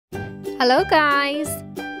Hello guys!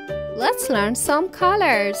 Let's learn some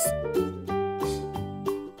colors.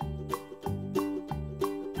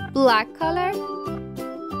 Black color,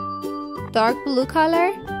 dark blue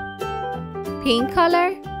color, pink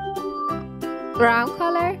color, brown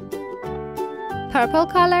color, purple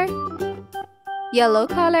color, yellow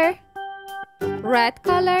color, red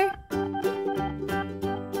color,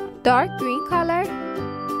 dark green color,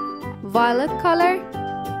 violet color,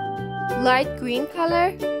 light green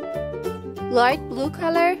color, light blue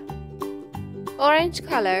color, orange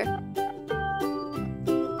color.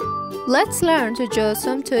 Let's learn to draw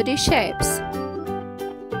some 2D shapes.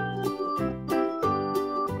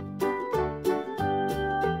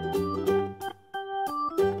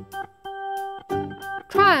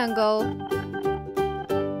 Triangle,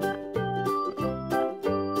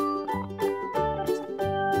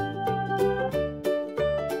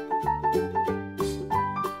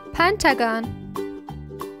 Pentagon,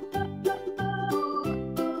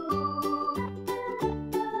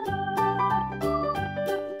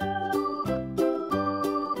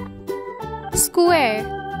 Square,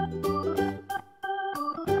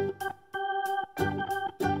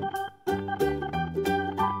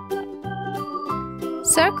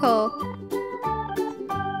 Circle,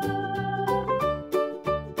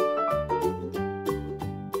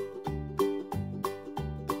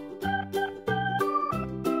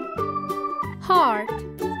 Heart,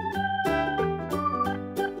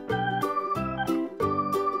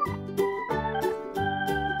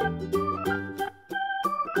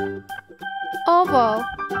 Oval,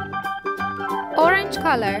 orange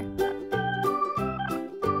color,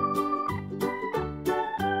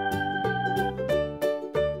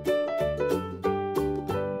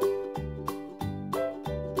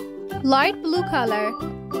 light blue color,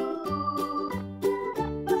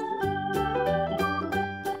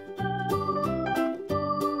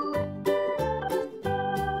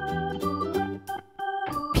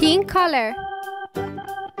 pink color,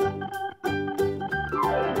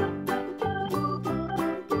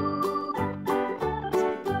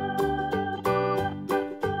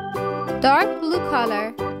 dark blue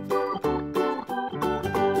color,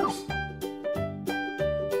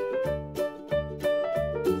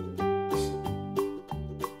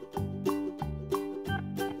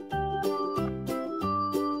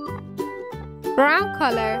 brown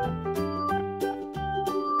color,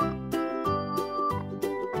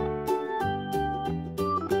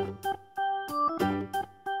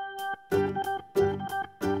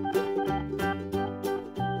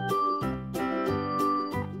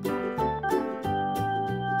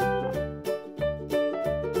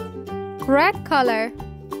 red color,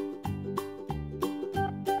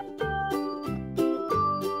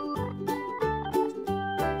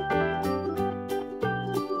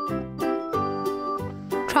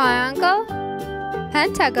 triangle,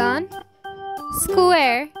 pentagon,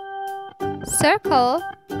 square, circle,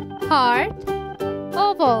 heart,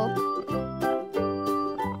 oval.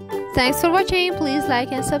 Thanks for watching. Please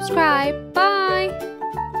like and subscribe. Bye!